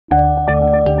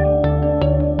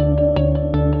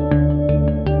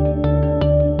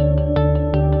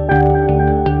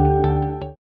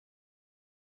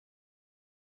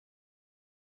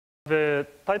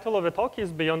title of the talk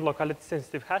is Beyond Locality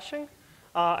Sensitive Hashing.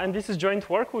 And this is joint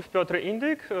work with Piotr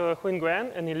Indyk, Huy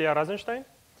Nguyen, and Ilya Razenshteyn.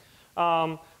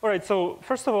 All right, so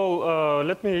first of all,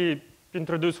 let me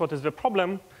introduce what is the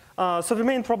problem. So the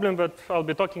main problem that I'll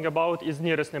be talking about is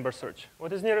nearest neighbor search.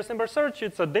 What is nearest neighbor search?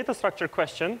 It's a data structure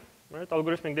question, right?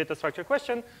 Algorithmic data structure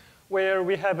question, where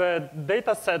we have a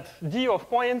data set D of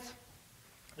points,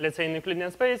 let's say in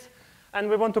Euclidean space, and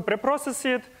we want to preprocess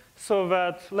it so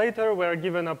that later we're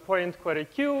given a point query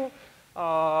Q,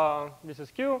 this is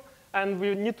Q, and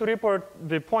we need to report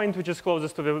the point which is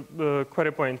closest to the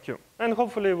query point Q. And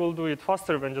hopefully we'll do it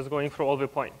faster than just going through all the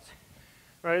points,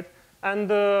 right? And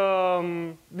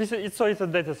so it's a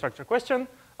data structure question.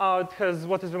 It has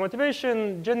what is the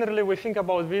motivation. Generally, we think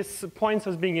about these points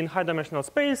as being in high-dimensional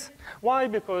space. Why?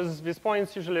 Because these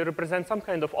points usually represent some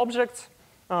kind of objects.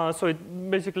 So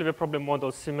basically, the problem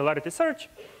models similarity search.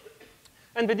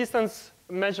 And the distance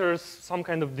measures some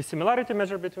kind of dissimilarity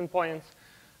measure between points.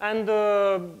 And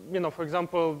for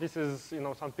example, this is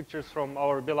some pictures from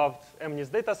our beloved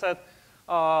MNIST dataset.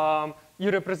 You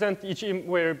represent each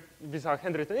where these are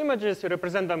handwritten images. You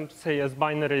represent them, say, as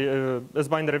binary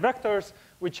vectors,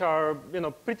 which are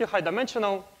pretty high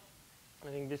dimensional.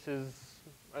 I think this is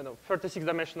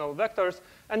 36-dimensional vectors,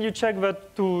 and you check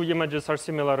that two images are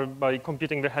similar by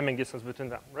computing the Hamming distance between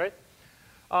them, right?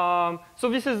 So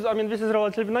this is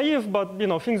relatively naive, but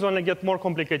things only get more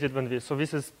complicated than this. So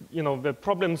this is the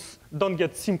problems don't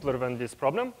get simpler than this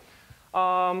problem.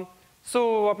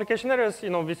 So application areas,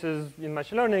 this is in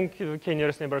machine learning,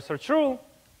 k-nearest neighbor search rule.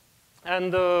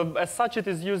 And as such, it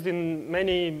is used in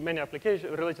many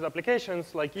related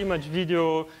applications like image,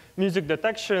 video, music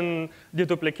detection,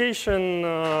 deduplication,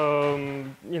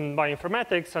 in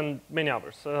bioinformatics, and many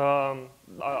others.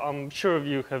 I'm sure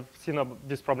you have seen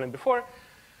this problem before.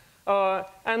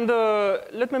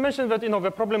 Let me mention that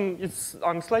the problem is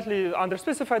slightly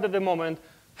underspecified at the moment.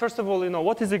 First of all,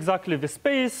 what is exactly the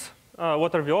space?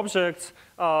 What are the objects?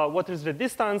 What is the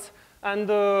distance? And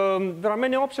there are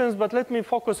many options, but let me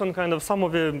focus on kind of some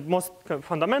of the most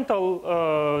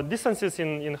fundamental distances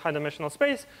in high-dimensional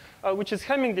space, which is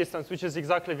Hamming distance, which is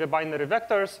exactly the binary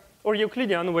vectors, or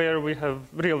Euclidean, where we have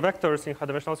real vectors in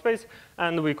high-dimensional space,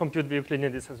 and we compute the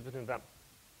Euclidean distance between them.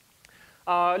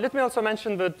 Let me also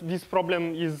mention that this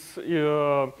problem is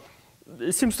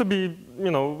it seems to be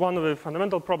one of the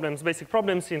fundamental problems, basic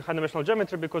problems in high-dimensional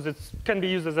geometry, because it can be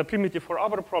used as a primitive for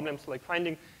other problems like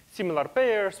finding similar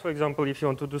pairs, for example, if you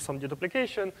want to do some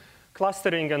deduplication,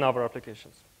 clustering, and other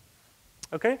applications.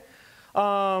 Okay.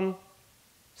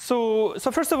 So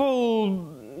first of all,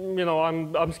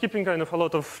 I'm skipping kind of a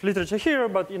lot of literature here,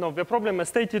 but the problem as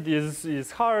stated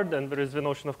is hard, and there is the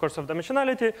notion, of course, of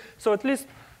dimensionality. So at least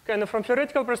kind of from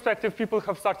theoretical perspective, people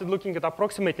have started looking at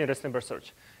approximate nearest neighbor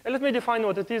search. And let me define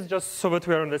what it is, just so that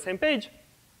we are on the same page.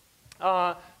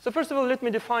 So first of all, let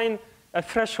me define a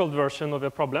threshold version of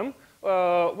a problem,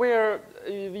 where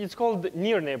it's called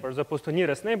near neighbor as opposed to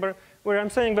nearest neighbor, where I'm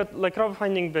saying that, like, rather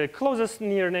finding the closest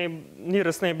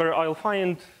nearest neighbor, I'll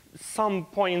find some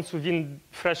points within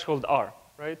threshold R,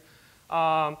 right?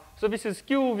 So this is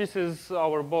Q, this is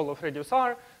our ball of radius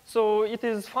R. So it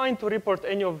is fine to report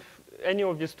any of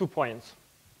these 2 points.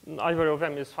 Either of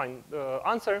them is fine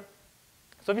answer.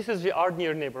 So this is the R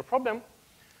near neighbor problem.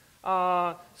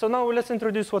 So now let's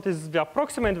introduce what is the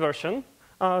approximate version.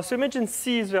 So imagine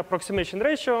C is the approximation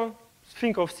ratio.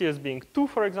 Think of C as being 2,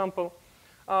 for example.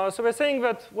 So we're saying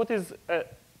that what is a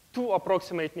 2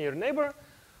 approximate near neighbor?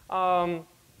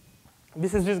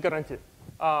 This is this guarantee.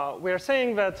 We're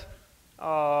saying that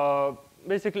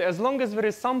basically as long as there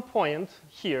is some point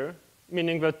here,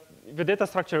 meaning that the data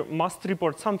structure must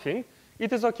report something,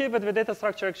 it is okay that the data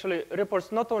structure actually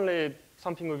reports not only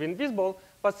something within this ball,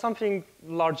 but something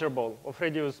larger ball of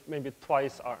radius maybe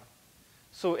twice R.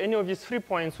 So any of these 3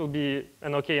 points will be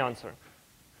an okay answer.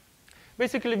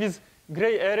 Basically, this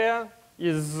gray area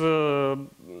is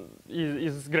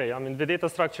gray. I mean, the data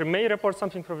structure may report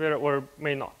something from there or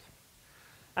may not.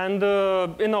 And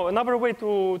another way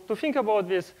to think about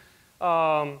this.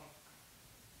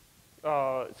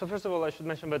 So first of all, I should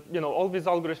mention that all these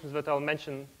algorithms that I'll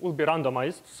mention will be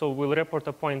randomized. So we'll report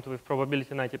a point with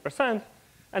probability 90%,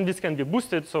 and this can be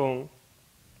boosted. So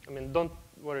don't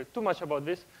worry too much about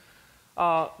this.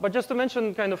 But just to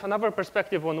mention kind of another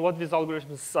perspective on what these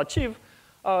algorithms achieve,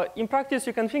 in practice,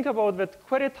 you can think about that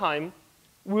query time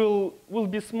will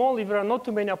be small if there are not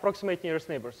too many approximate nearest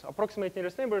neighbors. Approximate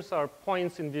nearest neighbors are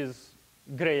points in this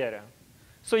gray area.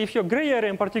 So if your gray area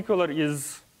in particular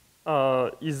is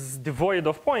devoid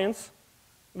of points,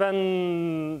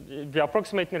 then the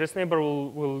approximate nearest neighbor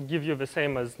will give you the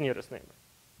same as nearest neighbor.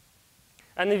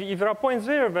 And if there are points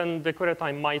there, then the query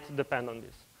time might depend on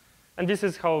this. And this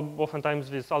is how oftentimes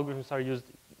these algorithms are used,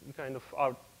 kind of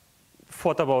are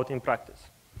thought about in practice.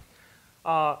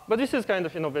 But this is kind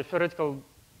of, the theoretical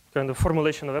kind of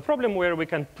formulation of a problem where we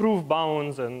can prove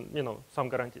bounds and, some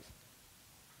guarantees.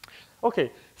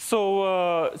 Okay,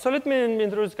 so let me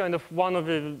introduce kind of one of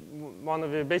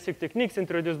the basic techniques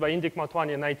introduced by Indyk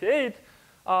Motwani in '98.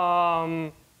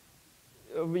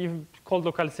 We've called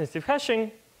locality sensitive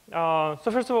hashing.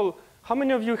 So first of all, how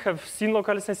many of you have seen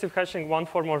locality sensitive hashing one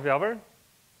form or the other?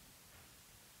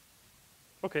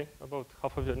 Okay, about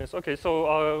half of you. Okay,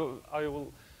 so I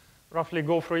will roughly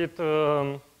go through it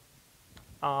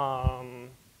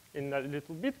in a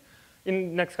little bit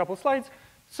in next couple slides.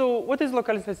 So what is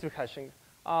locality sensitive hashing?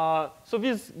 So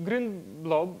this green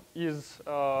blob is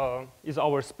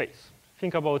our space.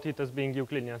 Think about it as being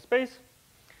Euclidean space.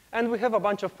 And we have a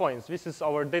bunch of points. This is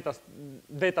our data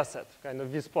set, kind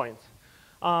of these points.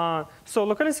 So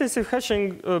locality sensitive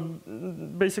hashing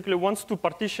basically wants to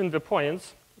partition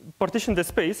the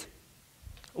space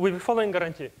with the following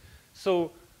guarantee.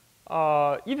 So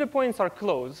if the points are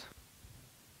close,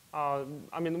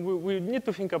 we need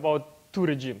to think about two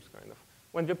regimes, kind of.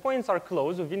 When the points are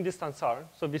close within distance r,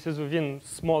 so this is within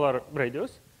smaller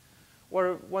radius,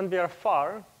 or when they are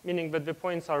far, meaning that the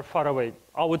points are far away,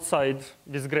 outside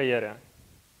this gray area,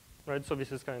 right? So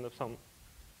this is kind of some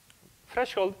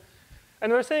threshold.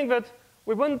 And we're saying that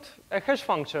we want a hash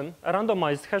function, a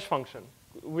randomized hash function.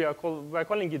 We're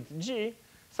calling it G,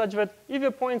 such that if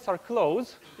the points are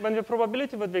close, then the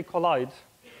probability that they collide,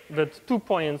 that two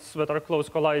points that are close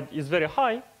collide is very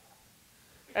high.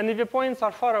 And if the points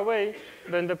are far away,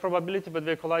 then the probability that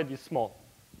they collide is small.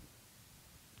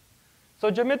 So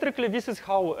geometrically, this is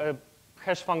how a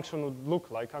hash function would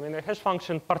look like. A hash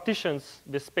function partitions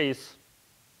the space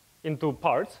into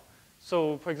parts.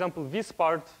 So for example, this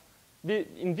part,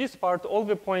 in this part, all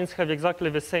the points have exactly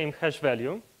the same hash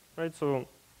value, right? So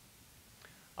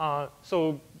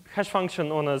hash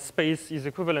function on a space is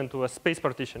equivalent to a space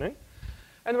partitioning.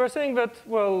 And we're saying that,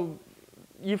 well,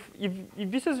 if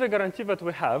this is the guarantee that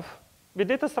we have, the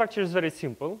data structure is very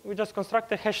simple. We just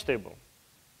construct a hash table,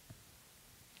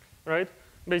 right?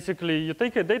 Basically, you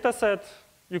take a data set,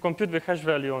 you compute the hash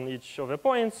value on each of the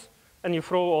points, and you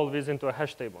throw all this into a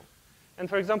hash table. And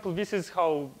for example, this is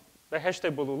how the hash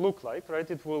table will look like, right?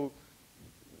 It will,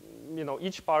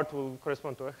 each part will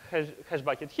correspond to a hash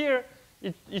bucket here.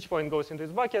 Each point goes into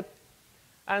its bucket.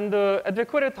 And at the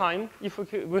query time, if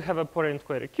we have a parent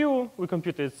query Q, we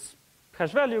compute its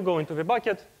hash value, go into the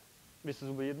bucket. This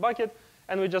will be its bucket.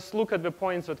 And we just look at the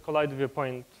points that collide with the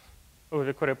point, with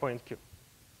the query point Q,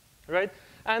 right?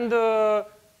 And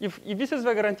if this is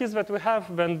the guarantees that we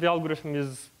have, then the algorithm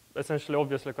is essentially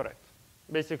obviously correct.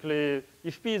 Basically,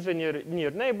 if P is the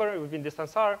near neighbor within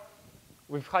distance R,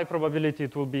 with high probability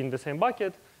it will be in the same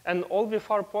bucket. And all the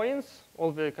far points,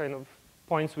 all the kind of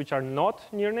points which are not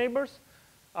near neighbors,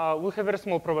 will have a very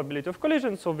small probability of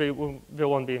collision, so they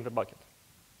won't be in the bucket.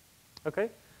 Okay?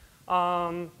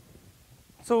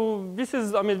 So this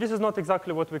is, this is not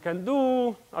exactly what we can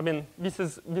do. This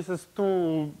is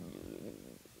too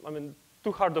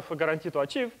hard of a guarantee to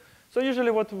achieve. So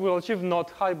usually what we'll achieve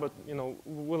not high, but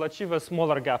we'll achieve a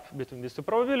smaller gap between these two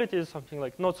probabilities, something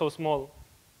like not so small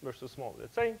versus small,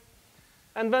 let's say.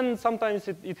 And then sometimes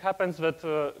it happens that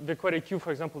the query Q,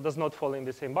 for example, does not fall in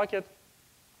the same bucket.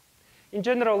 In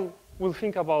general, we'll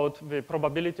think about the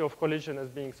probability of collision as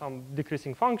being some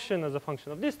decreasing function, as a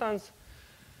function of distance.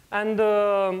 And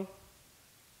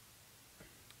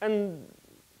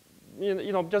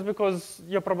just because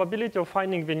your probability of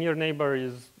finding the near neighbor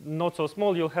is not so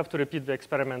small, you'll have to repeat the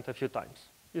experiment a few times.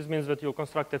 This means that you'll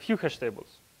construct a few hash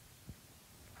tables.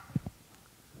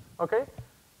 Okay?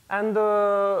 And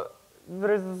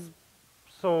there is,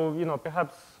 so,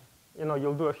 perhaps,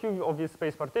 you'll do a few of these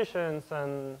space partitions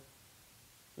and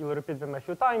you'll repeat them a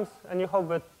few times, and you hope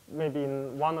that maybe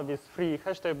in one of these three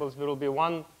hash tables, there will be in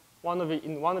one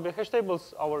of the hash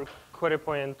tables, our query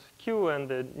point Q and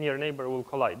the near neighbor will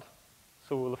collide.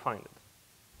 So we'll find it.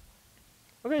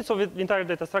 Okay, so the entire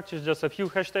data structure is just a few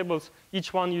hash tables,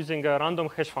 each one using a random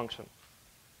hash function,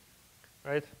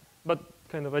 right? But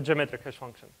kind of a geometric hash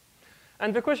function.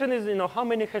 And the question is, how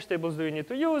many hash tables do you need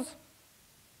to use?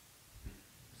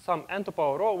 Some n to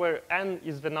power rho, where n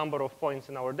is the number of points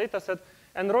in our data set.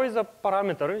 And rho is a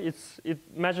parameter. It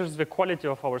measures the quality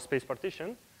of our space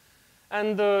partition.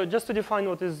 And just to define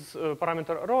what is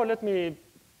parameter rho, let me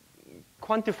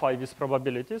quantify these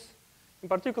probabilities. In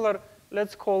particular,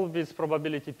 let's call this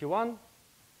probability P1.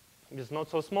 This is not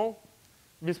so small.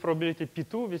 This probability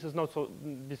P2,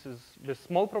 this is the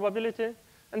small probability.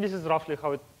 And this is roughly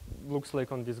how it looks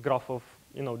like on this graph of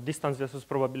distance versus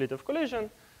probability of collision.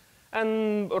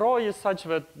 And rho is such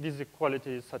that this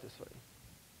equality is satisfied.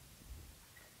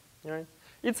 Right?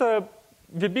 It's the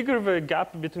bigger the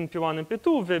gap between P1 and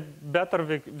P2, the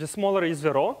better, the smaller is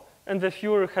the rho, and the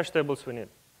fewer hash tables we need.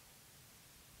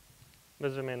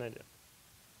 That's the main idea.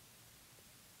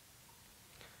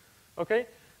 Okay,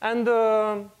 and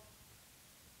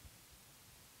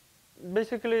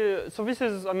basically, so this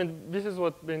is, I mean, this is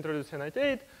what we introduced in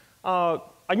 98.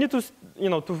 I need to,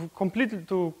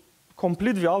 to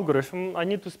complete the algorithm, I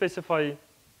need to specify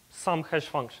some hash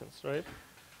functions, right?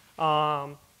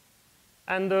 I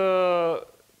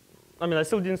mean, I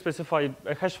still didn't specify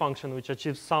a hash function which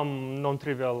achieves some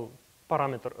non-trivial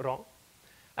parameter rho.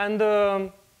 And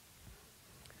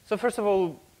so first of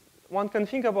all, one can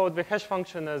think about the hash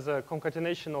function as a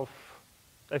concatenation of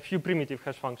a few primitive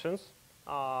hash functions.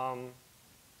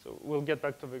 So we'll get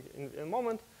back to it in a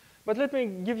moment. But let me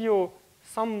give you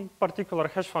some particular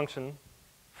hash function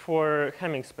for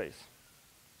Hamming space.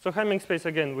 So Hamming space,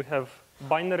 again, we have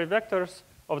binary vectors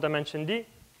of dimension d.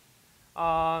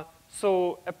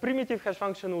 So a primitive hash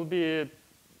function will be,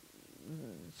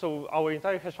 so our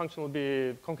entire hash function will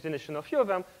be a concatenation of a few of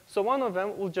them. So one of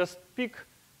them will just pick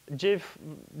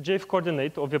jth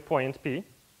coordinate of a point P,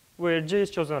 where j is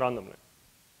chosen randomly.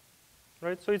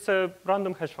 Right? So it's a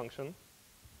random hash function.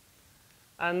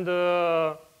 And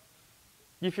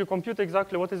if you compute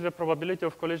exactly what is the probability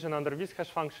of collision under this hash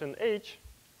function h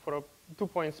for 2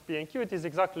 points P and Q, it is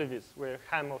exactly this, where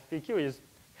ham of PQ is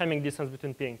Hamming distance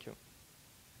between P and Q.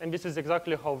 And this is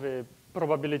exactly how the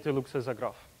probability looks as a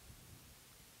graph.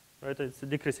 Right? It's a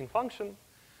decreasing function.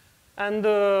 And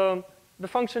the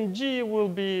function g will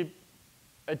be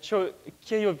a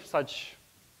k of such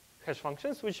hash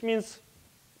functions, which means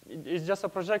it's just a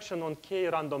projection on k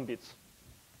random bits.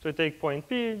 So you take point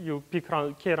P, you pick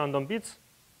k random bits.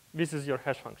 This is your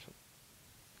hash function.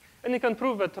 And you can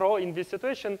prove that rho in this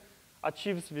situation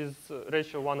achieves this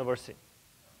ratio 1/c.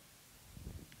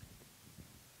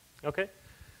 Okay?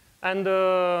 And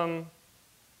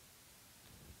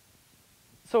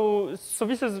so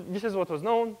this is what was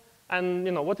known. And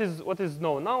what is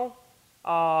known now?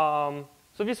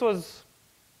 So this was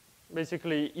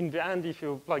basically, in the end, if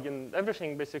you plug in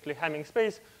everything, basically Hamming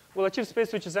space will achieve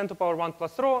space which is n to power 1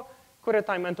 plus rho, Courier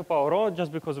time n to power rho,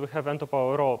 just because we have n to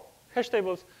power rho hash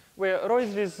tables, where rho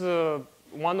is this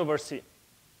 1/c.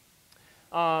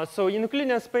 So in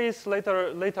Euclidean space,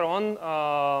 later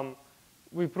on,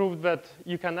 we proved that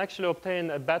you can actually obtain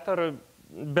a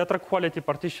better quality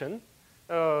partition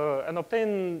and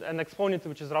obtain an exponent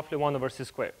which is roughly 1/c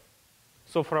squared.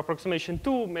 So for approximation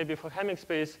 2, maybe for Hamming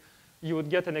space, you would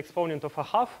get an exponent of a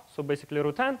half, so basically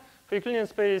root n. For Euclidean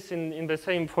space,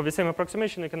 for the same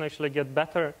approximation, you can actually get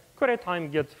better Courier time,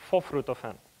 get fourth root of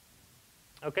n.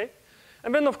 Okay?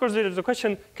 And then, of course, there is the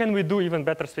question, can we do even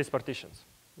better space partitions,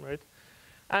 right?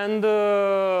 And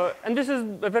this is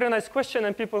a very nice question,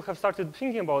 and people have started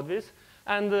thinking about this.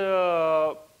 And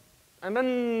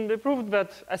then they proved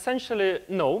that essentially,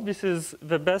 no, this is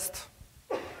the best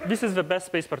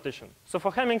space partition. So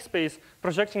for Hamming space,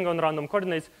 projecting on random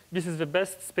coordinates, this is the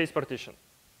best space partition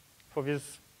for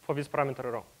this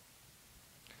parameter rho.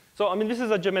 So I mean, this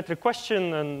is a geometric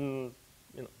question, and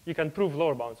you can prove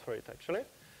lower bounds for it actually.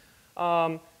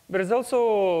 There is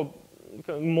also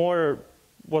more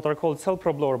what are called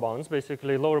cell-probe lower bounds,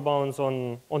 basically lower bounds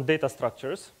on data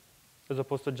structures, as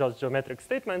opposed to just geometric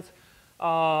statements,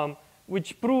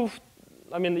 which prove,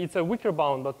 I mean, it's a weaker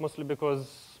bound, but mostly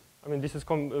because, I mean, this is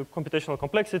computational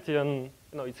complexity, and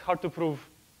it's hard to prove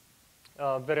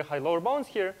very high lower bounds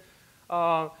here.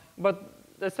 But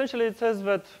essentially, it says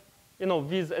that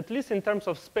these, at least in terms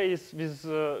of space,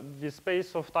 this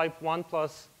space of type 1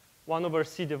 plus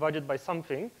 1/c divided by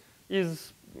something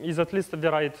is at least in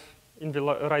the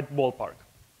right ballpark,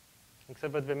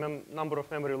 except that the number of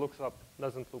memory lookup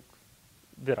doesn't look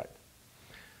the right.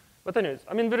 But anyways,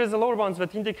 I mean, there is a lower bounds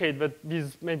that indicate that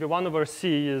this maybe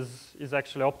 1/c is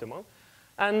actually optimal.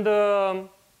 And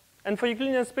for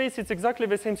Euclidean space, it's exactly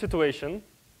the same situation,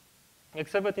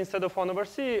 except that instead of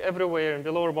 1/c, everywhere in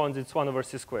the lower bounds, it's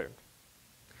 1/c squared.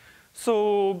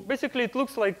 So basically, it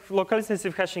looks like locality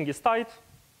sensitive hashing is tight.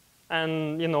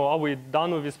 And are we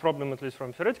done with this problem, at least from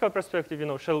a theoretical perspective?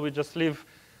 Shall we just leave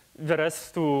the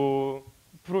rest to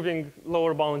proving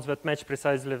lower bounds that match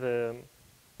precisely the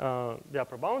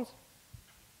upper bounds?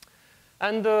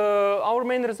 And our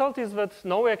main result is that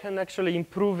now we can actually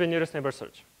improve the nearest neighbor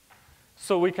search.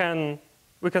 So we can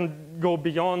go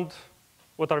beyond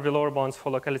what are the lower bounds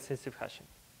for locality sensitive hashing.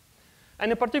 And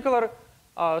in particular,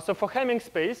 so for Hamming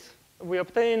space, we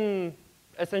obtain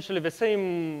essentially the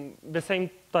same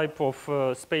type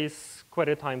of space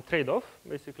query time trade-off,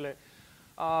 basically.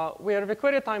 where the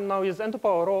query time now is n to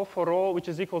power rho for rho, which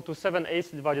is equal to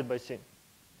 7/8 divided by c.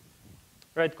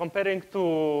 Right, comparing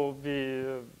to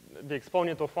the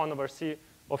exponent of 1 over c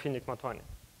of Indyk Motwani.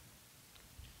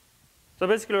 So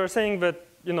basically, we're saying that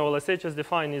LSH as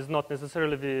defined is not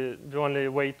necessarily the only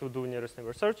way to do nearest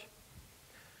neighbor search.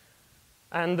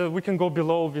 And we can go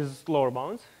below these lower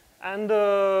bounds. And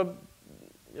I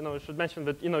should mention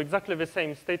that exactly the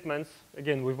same statements,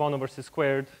 again, with 1 over c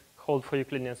squared, hold for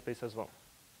Euclidean space as well.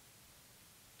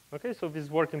 Okay, so this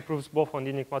work improves both on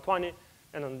Indyk Motwani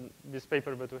and on this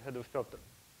paper that we had with Piotr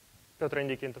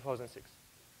Indyk in 2006.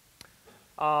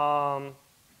 All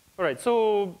right,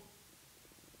 so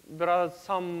there are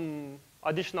some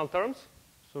additional terms,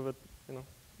 so that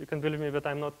you can believe me that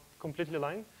I'm not completely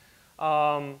lying.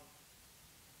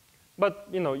 But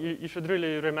you should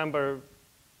really remember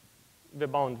the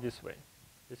bound this way,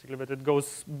 basically that it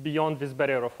goes beyond this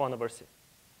barrier of 1 over c.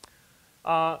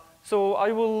 So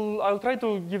I'll try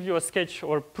to give you a sketch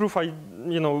or proof,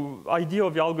 idea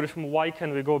of the algorithm. Why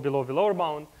can we go below the lower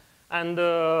bound? And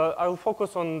I'll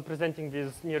focus on presenting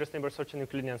this nearest neighbor search in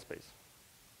Euclidean space.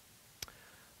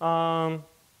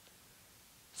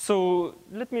 So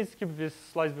let me skip these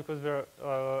slides because they're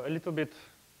a little bit.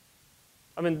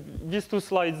 These two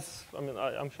slides,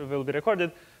 I'm sure they'll be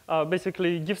recorded,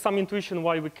 basically give some intuition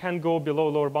why we can go below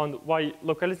lower bound, why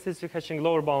locality sensitive hashing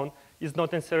lower bound is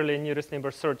not necessarily a nearest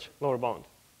neighbor search lower bound.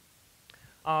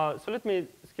 So let me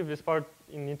skip this part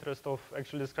in the interest of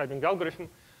actually describing the algorithm.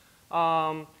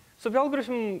 So the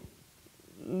algorithm,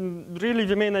 really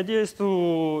the main idea is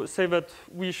to say that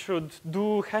we should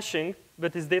do hashing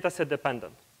that is dataset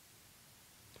dependent.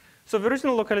 So the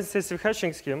original locality sensitive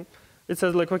hashing scheme, it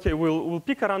says like, okay, we'll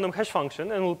pick a random hash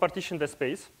function and we'll partition the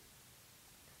space.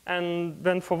 And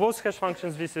then for those hash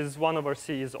functions, this is 1 over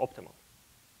c is optimal.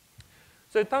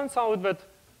 So it turns out that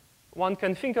one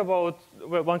can think about,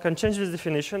 one can change this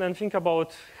definition and think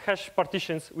about hash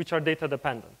partitions which are data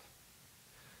dependent.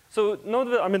 So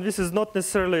note that, this is not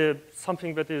necessarily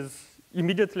something that is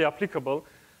immediately applicable.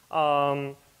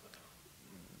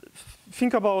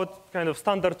 Think about kind of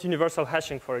standard universal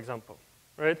hashing, for example,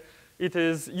 right? It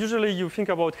is usually you think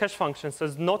about hash functions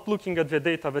as not looking at the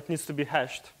data that needs to be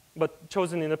hashed, but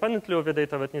chosen independently of the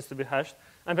data that needs to be hashed,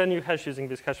 and then you hash using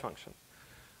this hash function.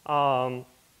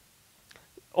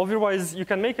 Otherwise, you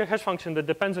can make a hash function that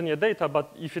depends on your data,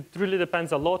 but if it really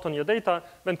depends a lot on your data,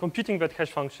 then computing that hash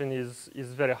function is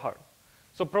very hard.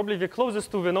 So probably the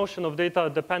closest to the notion of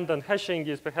data-dependent hashing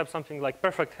is perhaps something like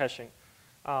perfect hashing.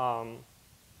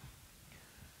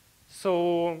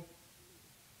 So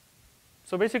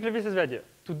basically, this is the idea,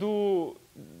 to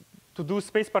do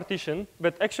space partition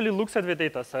that actually looks at the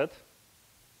data set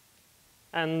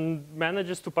and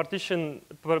manages to partition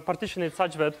it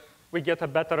such that we get a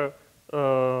better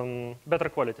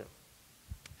quality.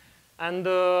 And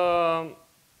the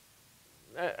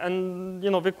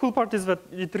cool part is that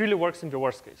it really works in the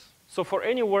worst case. So for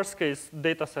any worst case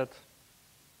data set,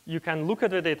 you can look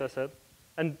at the data set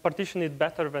and partition it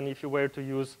better than if you were to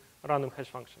use a random hash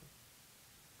function.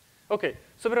 Okay,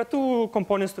 so there are two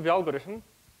components to the algorithm.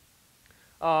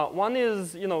 One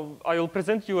is, I will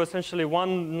present you essentially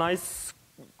one nice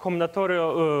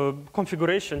combinatorial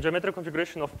configuration, geometric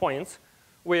configuration of points,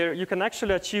 where you can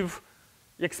actually achieve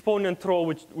exponent rho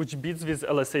which beats this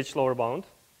LSH lower bound.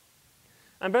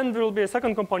 And then there will be a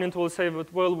second component who will say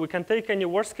that, well, we can take any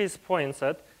worst case point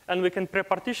set and we can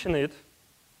pre-partition it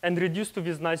and reduce to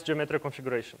this nice geometric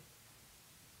configuration.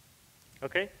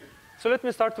 Okay? So let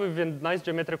me start with a nice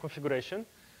geometric configuration.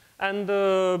 And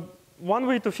one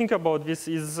way to think about this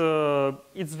is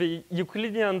it's the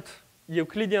Euclidean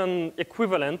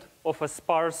equivalent of a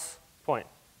sparse point.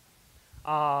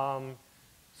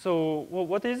 So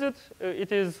what is it?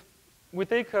 It is we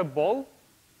take a ball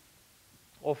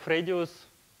of radius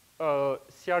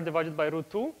CR divided by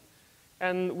 √2,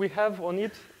 and we have on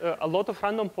it a lot of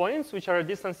random points which are a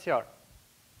distance CR.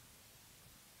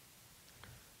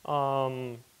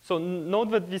 So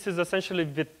note that this is essentially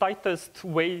the tightest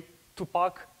way to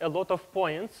pack a lot of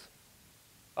points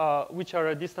which are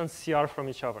a distance CR from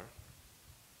each other.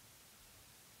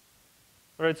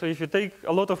 Right, so if you take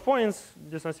a lot of points,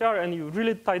 distance CR, and you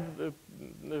really try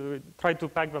to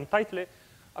pack them tightly,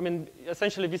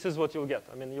 essentially this is what you'll get.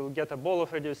 You'll get a ball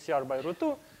of radius CR by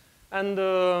 √2, and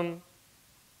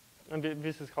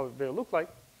this is how they look like.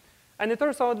 And it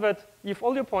turns out that if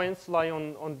all your points lie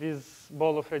on this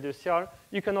ball of radius CR,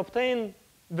 you can obtain,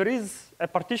 there is a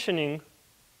partitioning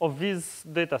of this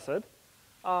data set,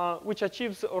 which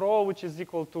achieves rho which is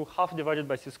equal to half divided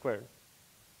by c squared.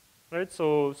 Right,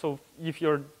 so if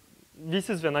this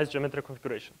is the nice geometric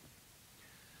configuration.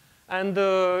 And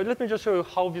let me just show you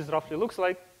how this roughly looks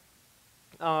like.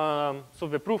 So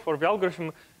the proof or the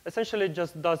algorithm essentially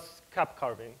just does cap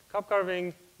carving. Cap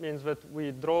carving means that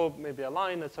we draw maybe a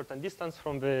line at a certain distance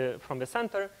from the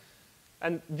center,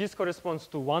 and this corresponds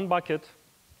to one bucket,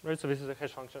 right? So this is a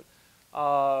hash function.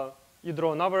 You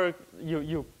draw another,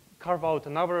 you carve out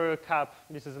another cap,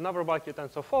 this is another bucket,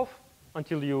 and so forth,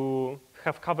 until you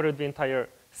have covered the entire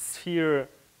sphere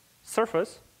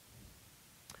surface.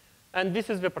 And this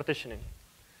is the partitioning.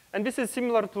 And this is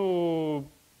similar to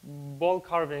ball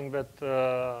carving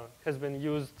that has been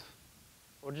used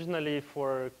originally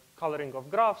for coloring of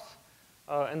graphs,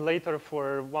 and later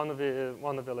for one of the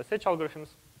LSH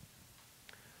algorithms.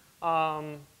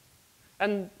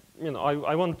 And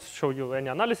I won't show you any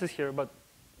analysis here, but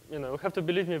you have to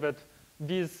believe me that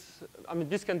this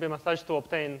can be massaged to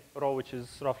obtain rho, which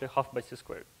is roughly half by c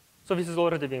squared. So this is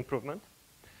already the improvement.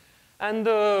 And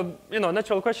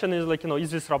natural question is like,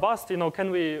 is this robust? Can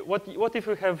we? What if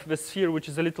we have the sphere which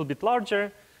is a little bit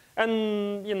larger,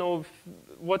 and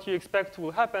what you expect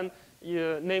will happen?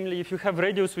 Namely, if you have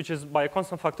radius which is by a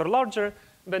constant factor larger,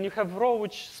 then you have rho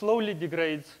which slowly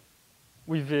degrades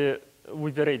with the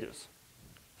radius.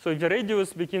 So if the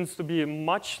radius begins to be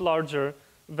much larger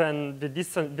than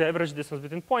the average distance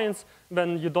between points,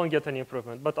 then you don't get any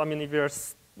improvement. But if you're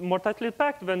more tightly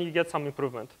packed, then you get some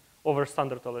improvement over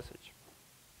standard LSH.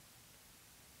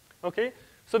 Okay,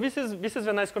 so this is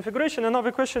a nice configuration. And now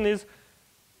the question is,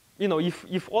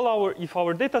 if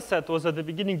our data set was at the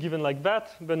beginning given like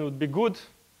that, then it would be good.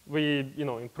 We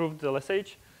improved the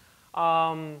LSH.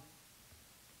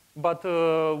 But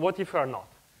what if we are not?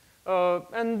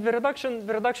 And the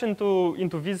reduction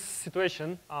into this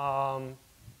situation,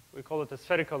 we call it a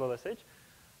spherical LSH,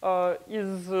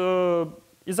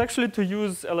 is actually to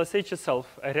use LSH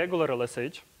itself, a regular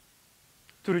LSH,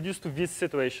 to reduce to this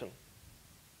situation.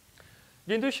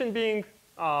 The intuition being,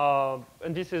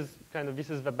 and this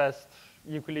is the best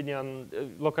Euclidean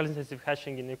locality sensitive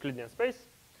hashing in Euclidean space.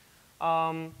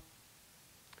 The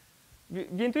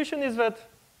intuition is that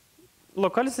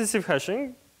locality sensitive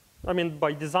hashing,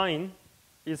 by design,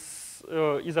 is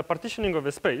a partitioning of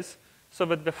a space so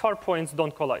that the far points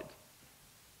don't collide.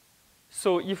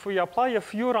 So if we apply a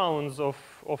few rounds of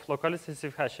locality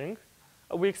sensitive hashing,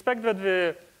 we expect that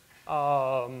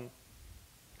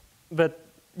that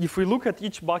if we look at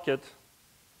each bucket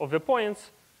of the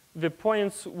points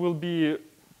will be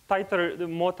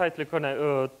more tightly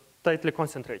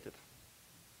concentrated.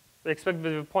 We expect that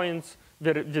the points,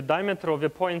 the diameter of the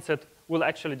point set will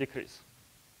actually decrease,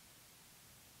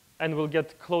 and we'll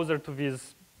get closer to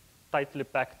this tightly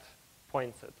packed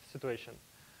point set situation.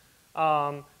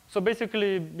 So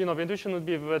basically, the intuition would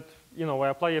be that we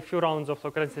apply a few rounds of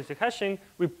locality sensitive hashing.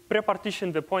 We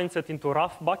pre-partition the point set into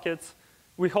rough buckets.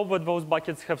 We hope that those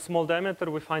buckets have small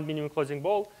diameter. We find minimum closing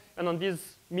ball, and on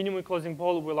this minimum closing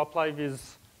ball, we'll apply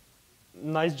this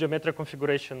nice geometric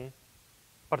configuration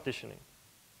partitioning.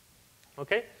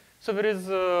 Okay, so there is.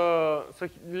 So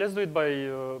let's do it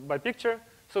by picture.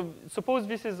 So suppose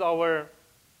this is our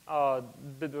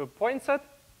the point set.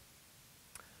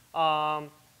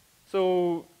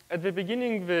 So at the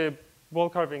beginning, the ball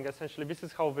carving, essentially, this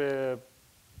is how the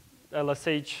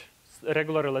LSH,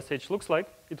 regular LSH looks like.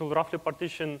 It will roughly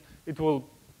partition, it will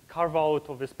carve out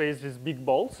of the space these big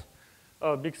balls,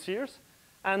 big spheres.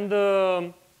 And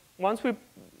it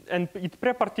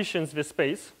pre-partitions the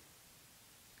space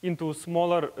into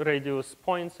smaller radius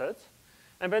point sets.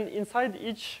 And then inside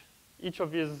each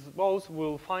of these balls,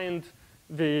 we'll find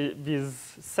these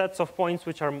sets of points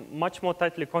which are much more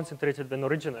tightly concentrated than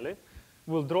originally.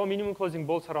 We'll draw minimum closing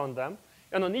balls around them.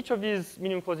 And on each of these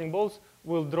minimum closing balls,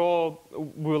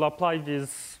 we'll apply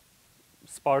this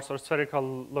sparse or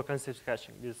spherical locality sensitive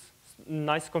hashing, this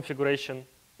nice configuration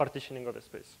partitioning of the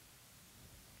space.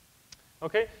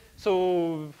 Okay,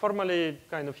 so formally,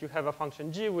 you have a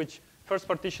function g which first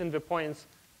partition the points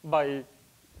by.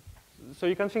 So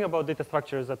you can think about data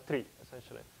structures at 3,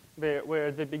 essentially, where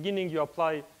at the beginning you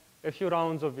apply a few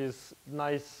rounds of this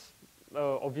nice,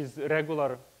 of this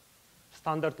regular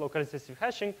standard locality sensitive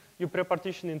hashing. You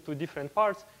pre-partition into different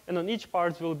parts, and on each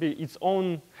part will be its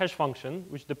own hash function,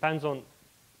 which depends on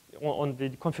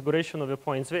the configuration of the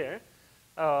points there.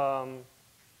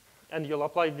 And you'll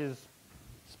apply these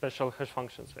special hash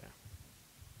functions there.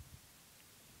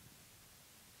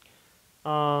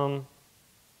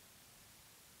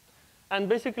 And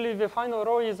basically, the final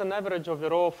row is an average of the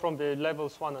row from the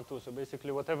levels 1 and 2. So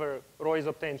basically, whatever row is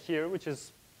obtained here, which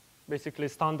is basically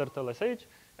standard LSH,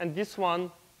 and this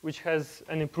one, which has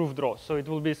an improved row. So it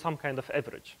will be some kind of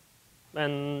average.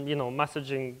 And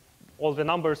messaging all the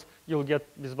numbers, you'll get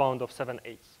this bound of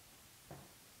 7/8.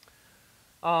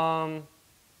 Let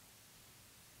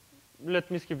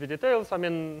me skip the details. I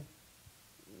mean,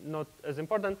 not as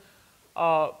important.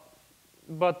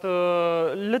 But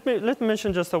let me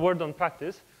mention just a word on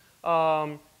practice.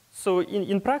 So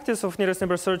in practice of nearest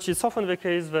neighbor search, it's often the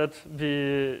case that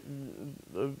the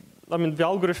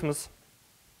algorithms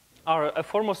are a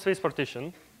form of space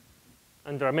partition,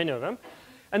 and there are many of them,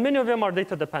 and many of them are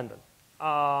data dependent.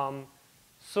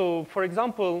 So for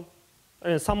example,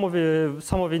 some of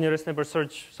the nearest neighbor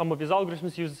search, some of these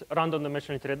algorithms use random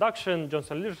dimensionality reduction,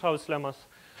 Johnson-Lillerhouse lemmas.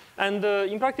 And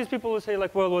in practice, people will say,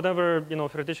 like, well, whatever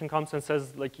theoretician comes and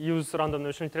says, like, use random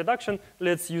dimensionality reduction,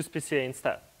 let's use PCA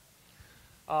instead.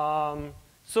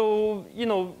 So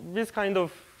these kind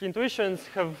of intuitions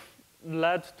have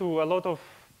led to a lot of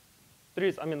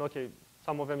trees. I mean, okay,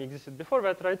 some of them existed before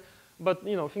that, right? But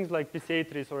things like PCA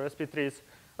trees or SP trees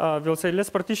will say, let's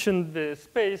partition the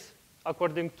space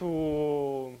according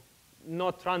to,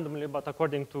 not randomly, but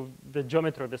according to the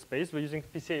geometry of the space. We're using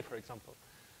PCA, for example.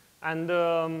 And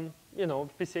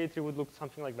PCA tree would look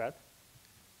something like that.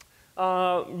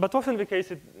 But often the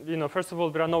case, first of all,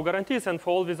 there are no guarantees, and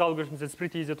for all these algorithms, it's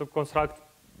pretty easy to construct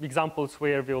examples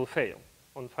where we will fail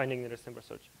on finding nearest neighbor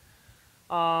search.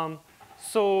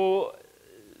 So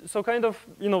kind of,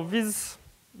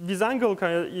 this angle,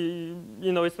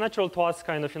 it's natural to ask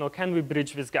kind of, can we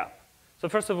bridge this gap? So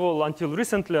first of all, until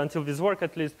recently, until this work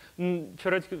at least,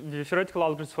 the theoretical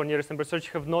algorithms for nearest neighbor search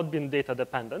have not been data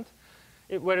dependent.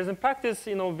 Whereas in practice,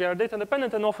 they are data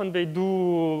dependent, and often they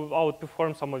do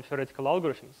outperform some of the theoretical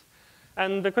algorithms.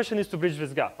 And the question is to bridge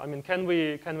this gap. I mean, can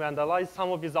we analyze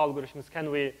some of these algorithms?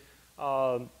 Can we,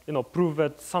 prove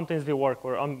that sometimes they work,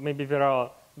 or maybe there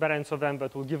are variants of them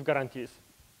that will give guarantees?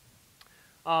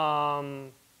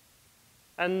 And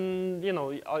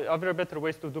are there better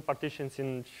ways to do partitions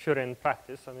in theory and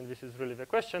practice? I mean, this is really the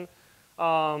question.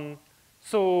 Or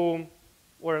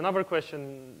another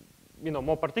question,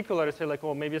 more particular, say like,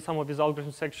 oh, maybe some of these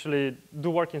algorithms actually do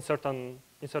work in certain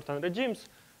regimes.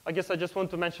 I guess I just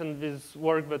want to mention this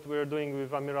work that we're doing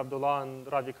with Amir Abdullah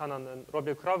and Ravi Khanna and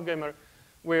Robbie Kraftgamer,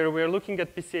 where we're looking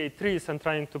at PCA trees and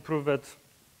trying to prove that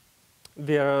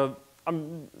they're,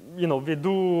 they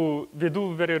do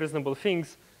very reasonable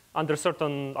things under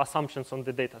certain assumptions on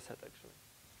the data set, actually.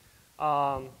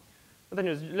 But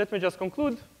anyways, let me just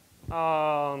conclude.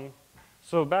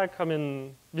 So back,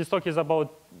 this talk is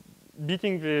about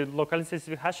beating the locality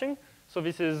sensitive hashing. So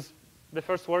this is the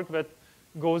first work that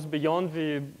goes beyond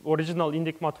the original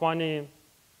Indyk-Motwani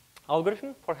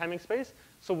algorithm for Hamming space.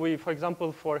 So we, for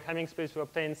example, for Hamming space, we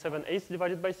obtain 7/8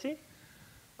 divided by C.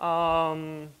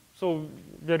 So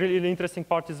the really interesting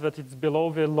part is that it's below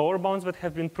the lower bounds that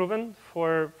have been proven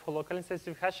for locality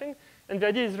sensitive hashing. And the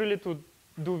idea is really to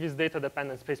do these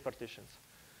data-dependent space partitions.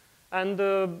 And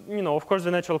of course,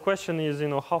 the natural question is,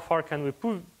 how far can we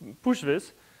push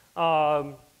this?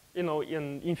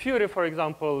 In theory, for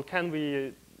example,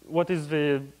 what is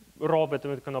the raw that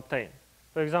we can obtain?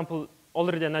 For example,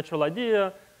 already a natural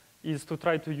idea is to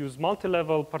try to use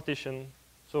multi-level partition.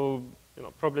 So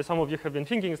probably some of you have been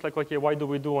thinking, it's like, okay, why do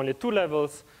we do only 2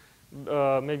 levels?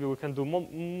 Maybe we can do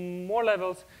more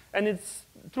levels. And it's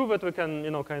true that we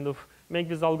can, kind of make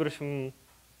this algorithm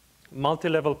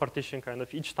multi-level partition, kind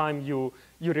of each time you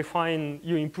refine,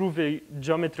 you improve the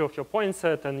geometry of your point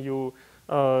set, and you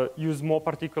use more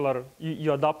particular,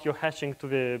 you adapt your hashing to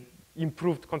the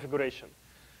improved configuration.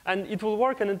 And it will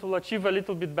work, and it will achieve a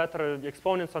little bit better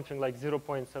exponent, something like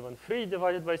 0.73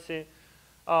 divided by C.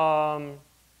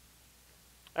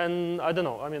 And I don't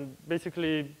know,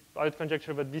 basically, I would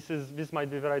conjecture that this might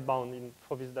be the right bound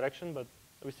for this direction, but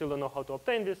we still don't know how to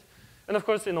obtain this. And of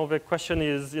course, the question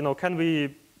is, can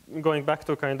we, going back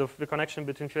to kind of the connection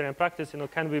between theory and practice,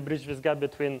 can we bridge this gap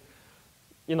between,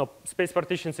 space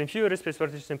partitions in theory, space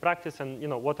partitions in practice, and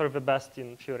what are the best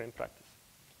in theory and practice?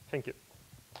 Thank you.